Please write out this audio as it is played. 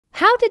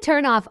How to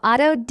turn off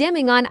auto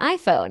dimming on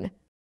iPhone.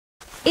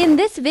 In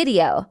this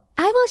video,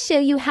 I will show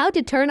you how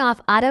to turn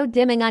off auto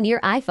dimming on your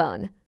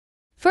iPhone.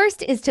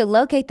 First is to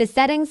locate the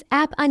Settings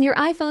app on your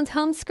iPhone's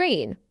home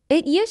screen.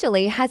 It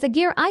usually has a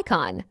gear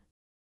icon.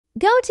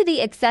 Go to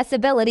the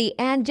Accessibility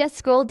and just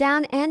scroll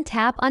down and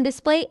tap on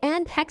Display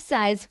and Text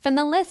Size from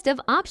the list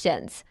of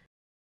options.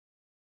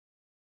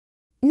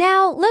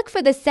 Now look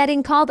for the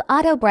setting called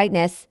Auto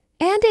Brightness,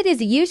 and it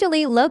is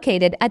usually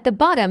located at the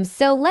bottom,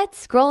 so let's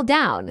scroll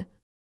down.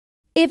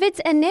 If it's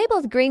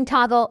enabled green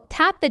toggle,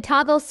 tap the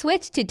toggle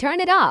switch to turn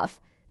it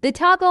off. The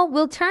toggle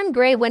will turn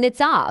gray when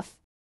it's off.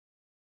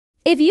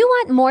 If you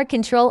want more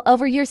control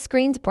over your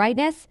screen's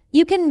brightness,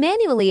 you can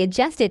manually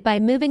adjust it by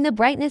moving the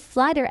brightness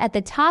slider at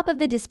the top of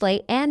the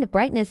Display and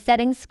Brightness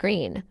settings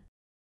screen.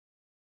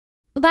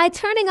 By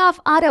turning off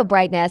auto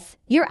brightness,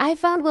 your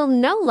iPhone will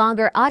no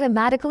longer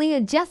automatically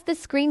adjust the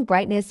screen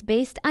brightness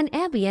based on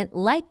ambient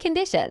light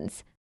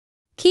conditions.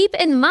 Keep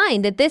in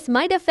mind that this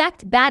might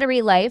affect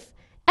battery life,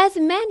 as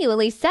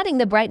manually setting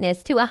the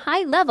brightness to a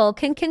high level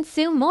can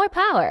consume more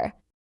power.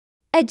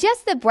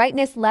 Adjust the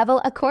brightness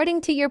level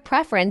according to your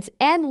preference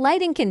and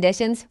lighting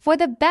conditions for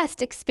the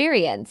best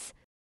experience.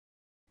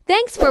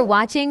 Thanks for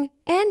watching,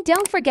 and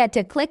don't forget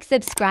to click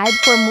subscribe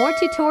for more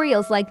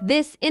tutorials like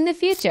this in the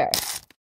future.